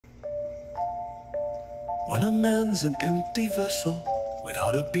When a man's an empty vessel,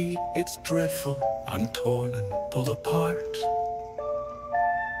 without a beat, it's dreadful. I'm torn and pulled apart.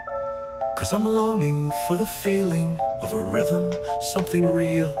 'Cause I'm longing for the feeling of a rhythm, something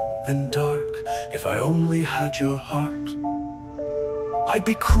real and dark. If I only had your heart, I'd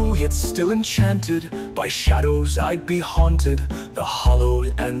be cruel yet still enchanted. By shadows I'd be haunted, the hollow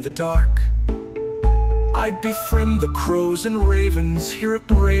and the dark. I'd befriend the crows and ravens, hear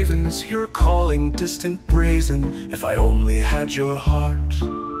a calling distant brazen. If I only had your heart.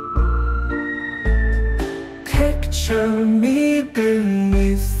 Picture me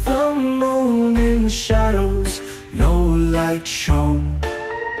beneath the moon in shadows, no light shone.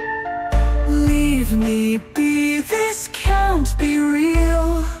 Leave me be, this can't be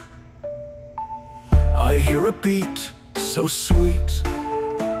real. I hear a beat so sweet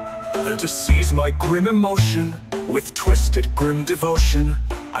to seize my grim emotion. With twisted grim devotion,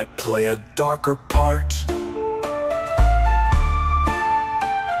 I play a darker part.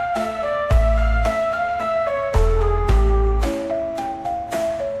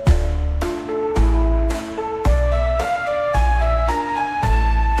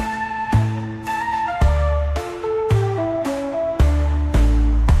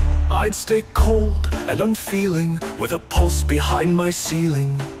 I'd stay cold and unfeeling, with a pulse behind my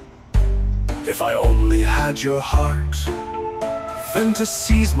ceiling. If I only had your heart. Then to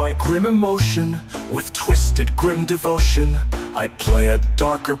seize my grim emotion, with twisted grim devotion, I'd play a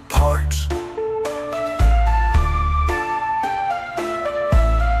darker part.